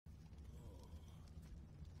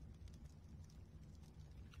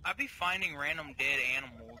I'd be finding random dead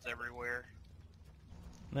animals everywhere.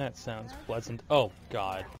 That sounds pleasant. Oh,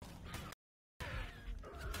 God.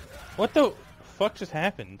 What the fuck just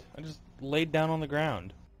happened? I just laid down on the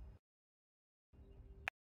ground.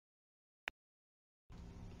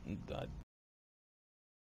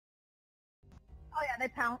 Oh yeah, they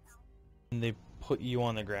pounce. And they put you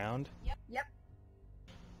on the ground? Yep.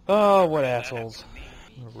 Oh, what assholes.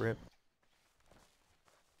 Rip.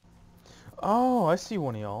 Oh, I see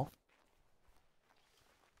one of y'all.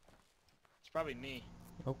 It's probably me.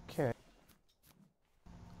 Okay.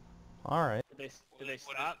 Alright. Did they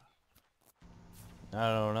stop?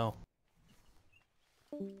 I don't know.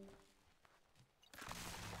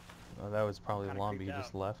 Oh, that was probably Kinda Lombi creeped who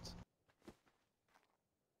just out. left.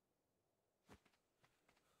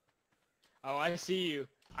 Oh, I see you.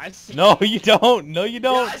 I see No, you. you don't! No, you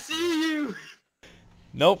don't! Yeah, I see you!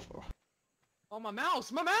 Nope. Oh, my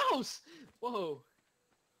mouse! My mouse! Whoa.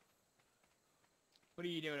 What are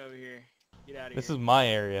you doing over here? Get out of This here. is my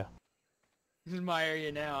area. This is my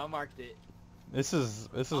area now. I marked it. This is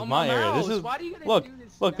Oh, my area. This mouse! is Why do you gotta look, do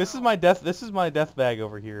this look. now? This is my death bag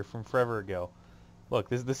over here from forever ago. Look,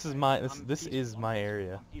 this is my I'm this peaceful, is I'm my peaceful,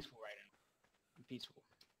 area. I'm peaceful right now. I'm peaceful.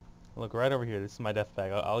 Look right over here. This is my death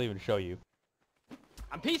bag. I'll even show you.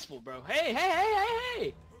 I'm peaceful, bro. Hey, hey, hey, hey,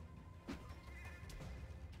 hey!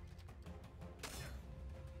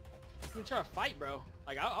 You try to fight, bro.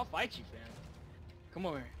 Like, I'll fight you, fam. Come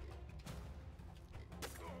over here.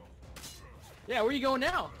 Yeah, where you going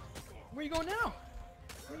now? Where you going now?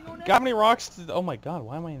 Where you going now? Got how many rocks? Oh my God!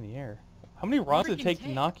 Why am I in the air? How many rocks did it Freaking take to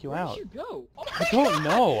tank. knock you Where out? did you go? Oh I my don't God.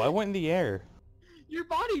 know. I went in the air. Your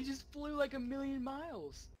body just flew like 1,000,000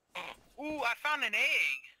 miles. Ooh, I found an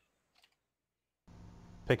egg.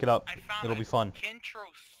 Pick it up. I found It'll a be fun.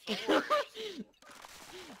 Kentrosaurus.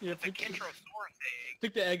 Yeah, It's a Kentrosaurus egg.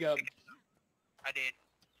 pick the egg up. I did.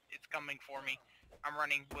 It's coming for me. I'm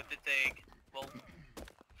running with its egg. Well,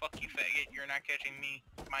 fuck you, faggot. You're not catching me.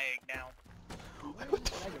 My egg now. What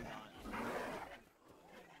the Egg or not?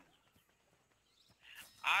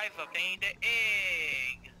 I've obtained an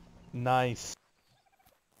egg. Nice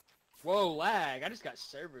Whoa, lag. I just got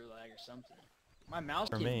server lag or something. My mouse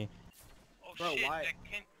for can't- me. Oh Bro, shit, why-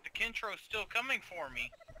 the Kentro's still coming for me.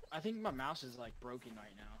 I think my mouse is like broken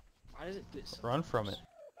right now. Why does it do so Run from it.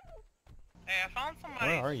 Hey, I found Where are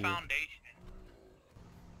somebody's you? foundation.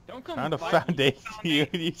 Don't come Found a fight me.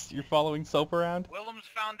 foundation. You're following soap around? Willem's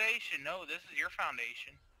foundation. No, this is your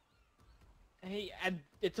foundation. Hey,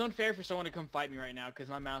 it's unfair for someone to come fight me right now because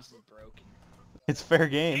my mouse is broken. It's fair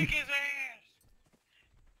game. Kick his ass!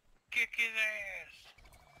 Kick his ass!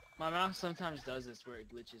 My mouse sometimes does this where it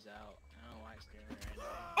glitches out. I don't know why it's doing it right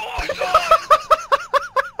now. Oh my god!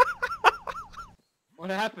 What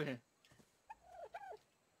happened?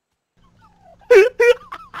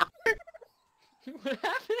 What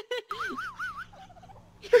happened?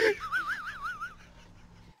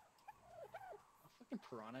 Fucking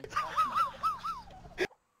piranha. Get off my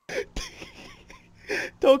mouse.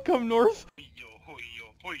 Don't come north. Hoyo, hoyo,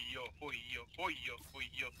 hoyo, hoyo, hoyo,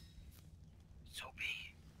 hoyo.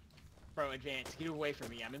 Soapy. Bro, advance. Get away from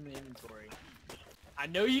me. I'm in the inventory. I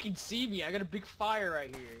know you can see me. I got a big fire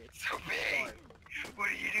right here. It's Soapy! dark. What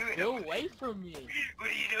are you doing Go over away there? from me. What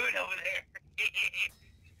are you doing over there?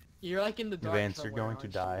 You're like in the dark Advance, you're somewhere, going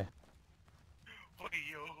to aren't you? die.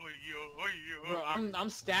 Hoyo, hoyo, hoyo. Bro, I'm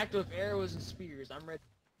stacked with arrows and spears. I'm ready. to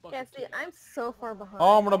fucking Yeah, see, kill you. I'm so far behind.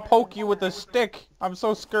 Oh, I'm gonna poke you with a stick. I'm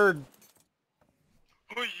so scared.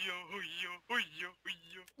 Hoyo, hoyo, hoyo,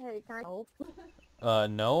 hoyo. Hey, can I help?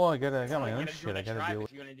 No, I got Oh, my you own gotta shit. join I a gotta tribe deal if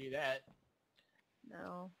with. you're gonna do that.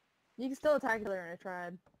 No. You can still attack each other in a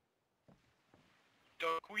tribe.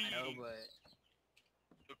 The queen. I know, but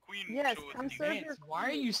The queen Yes, chose come you. serve Vance, your why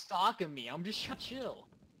are you stalking me? I'm just trying to chill.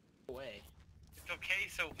 Go away. It's okay,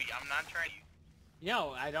 Sophie. I'm not trying to...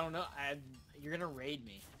 No, I don't know. You're gonna raid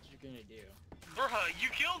me. That's what you're gonna do. Bruh, you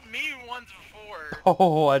killed me once before.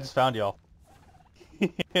 Oh, I just found y'all.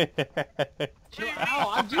 Chill out.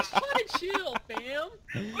 I'm just trying to chill, fam.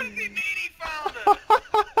 What does he mean he found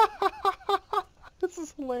us? This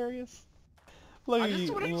is hilarious. Look I at just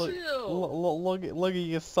you. wanna Look, chill. look at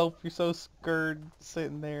yourself. You're so scared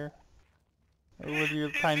sitting there with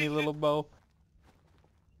your tiny little bow.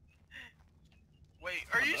 Wait,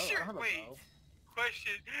 are you I sure? have a Wait, bow.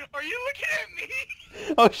 question. Are you looking at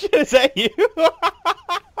me? Oh shit, is that you?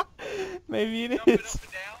 Maybe it Jumping is. up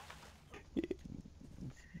and down?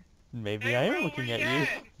 Maybe Hey, I bro, am where looking you at you. at?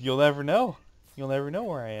 You'll never know. You'll never know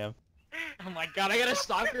where I am. Oh my god, I got a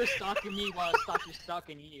stalker stalking me while a stalker's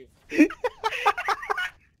stalking you.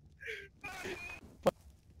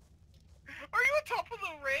 Are you on top of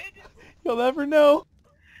the red? You'll never know.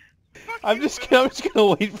 I'm just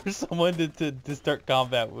gonna wait for someone to start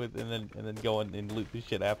combat with, and then go in and loot the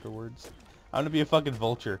shit afterwards. I'm gonna be a fucking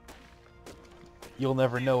vulture. You'll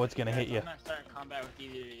never know what's gonna hit you. I'm not starting combat with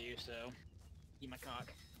either of you, so eat my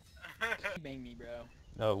cock. Bang me, bro.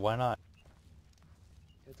 Oh, why not?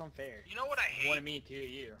 It's unfair. You know what I hate? One of me, two of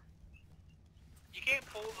you. You can't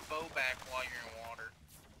pull the bow back while you're in water.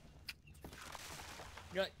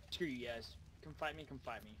 You know what? Screw you guys. Come fight me, come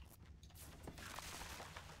fight me.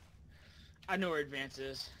 I know where Advance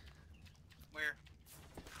is. Where?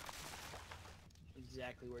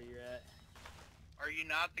 Exactly where you're at. Are you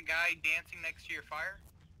not the guy dancing next to your fire?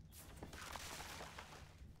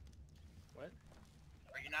 What?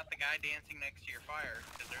 Are you not the guy dancing next to your fire?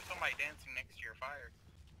 Because there's somebody dancing next to your fire.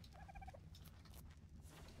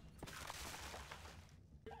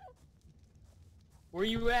 Where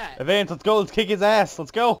you at? Advance, let's go. Let's kick his ass.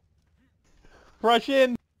 Let's go. Rush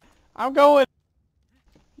in. I'm going.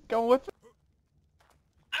 Going with him.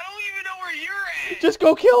 I don't even know where you're at! Just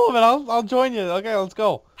go kill him, and I'll join you. Okay, let's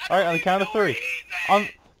go. I All right, don't on the even count of know where 3. he's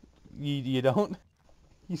at! You don't.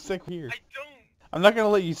 You sick here. I don't. I'm not gonna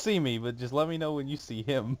let you see me, but just let me know when you see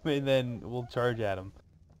him, and then we'll charge at him.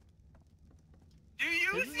 Do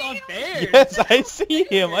you This is see him? unfair. Yes, I see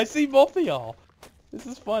him. I see both of y'all. This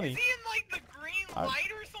is funny. Is he in like the green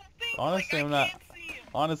light or something? Honestly, like, I'm I not. can't see him.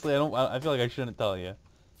 Honestly, I feel like I shouldn't tell you.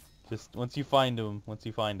 Just once you find him,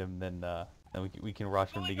 then we can rush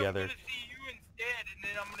I feel him like together. I'm gonna see you instead, and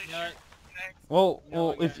then I'm gonna You know shoot next. Well, No,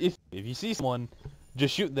 well, okay. if you see someone,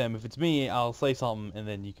 just shoot them. If it's me, I'll say something, and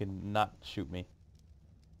then you can not shoot me.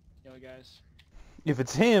 Yo, guys. If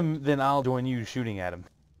it's him, then I'll join you shooting at him.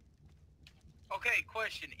 Okay,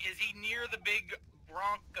 question: is he near the big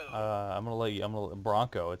Bronco? I'm gonna let you.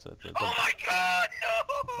 Bronco. It's a Oh my God,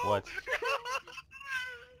 no! What?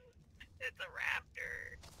 It's a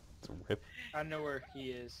raptor. it's a rip. I know where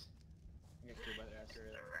he is. I got killed by the It's after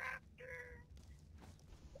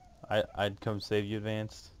a it. raptor. I'd come save you,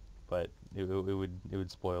 Advanced, but it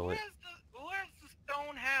would spoil it. Where's the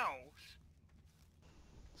stone house?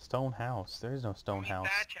 Stone house. There is no stone house.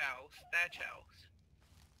 Thatch house. Thatch house.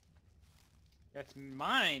 That's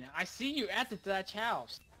mine. I see you at the Thatch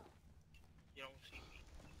house. You don't see me.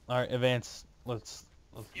 All right, Advance. Let's.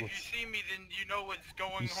 If you see me, then you know what's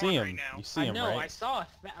going You on see him. right now. You see I him, know. I right? saw a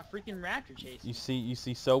freaking raptor chasing. You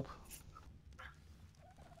see Soap.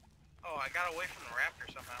 Oh, I got away from the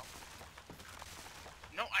raptor somehow.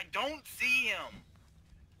 No, I don't see him.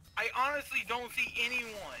 I honestly don't see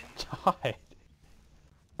anyone. God.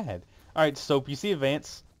 God. All right, Soap. You see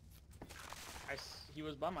Advance. He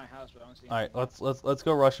was by my house, but I don't see him. All right, let's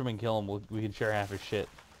go rush him and kill him. We can share half his shit.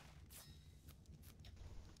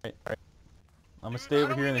 All right. I'm gonna Dude, stay I over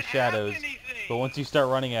don't here in the even have shadows. anything. But once you start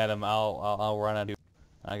running at him, I'll run at you.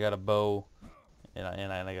 I got a bow, and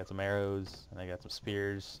I got some arrows, and I got some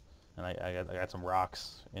spears, and I got some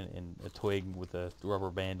rocks and a twig with a rubber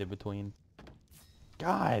band in between.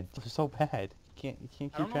 God, they're so bad. You can't I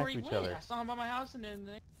keep don't know track where of he each went. other. I saw him by my house, and then.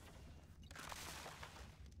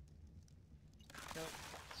 No,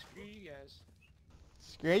 screw you guys.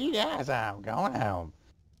 Screw you guys, I'm going home.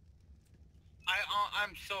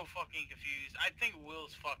 I'm so fucking confused. I think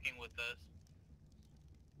Will's fucking with us.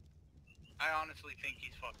 I honestly think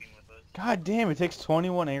he's fucking with us. God damn, it takes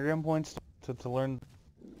 21 ARM points to learn.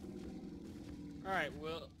 Alright,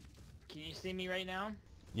 Will. Can you see me right now?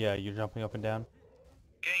 Yeah, you're jumping up and down.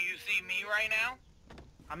 Can you see me right now?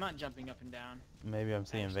 I'm not jumping up and down. Maybe I'm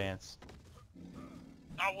seeing Actually. Vance.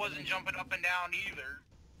 I wasn't jumping up and down either.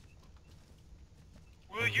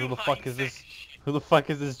 Will Who you the fuck is say this? shit? Who the fuck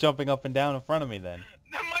is this jumping up and down in front of me then?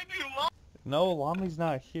 That might be long. No, Lami's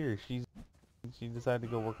not here. She decided to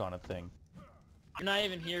go work on a thing. You're not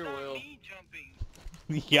even here, Not Will. me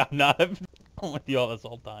jumping. Yeah, I'm not. I've been with you all this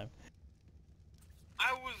whole time.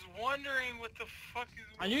 I was wondering what the fuck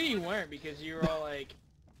is. I knew you weren't because you were all like,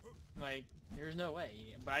 there's no way.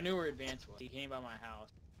 But I knew where Advance was. He came by my house.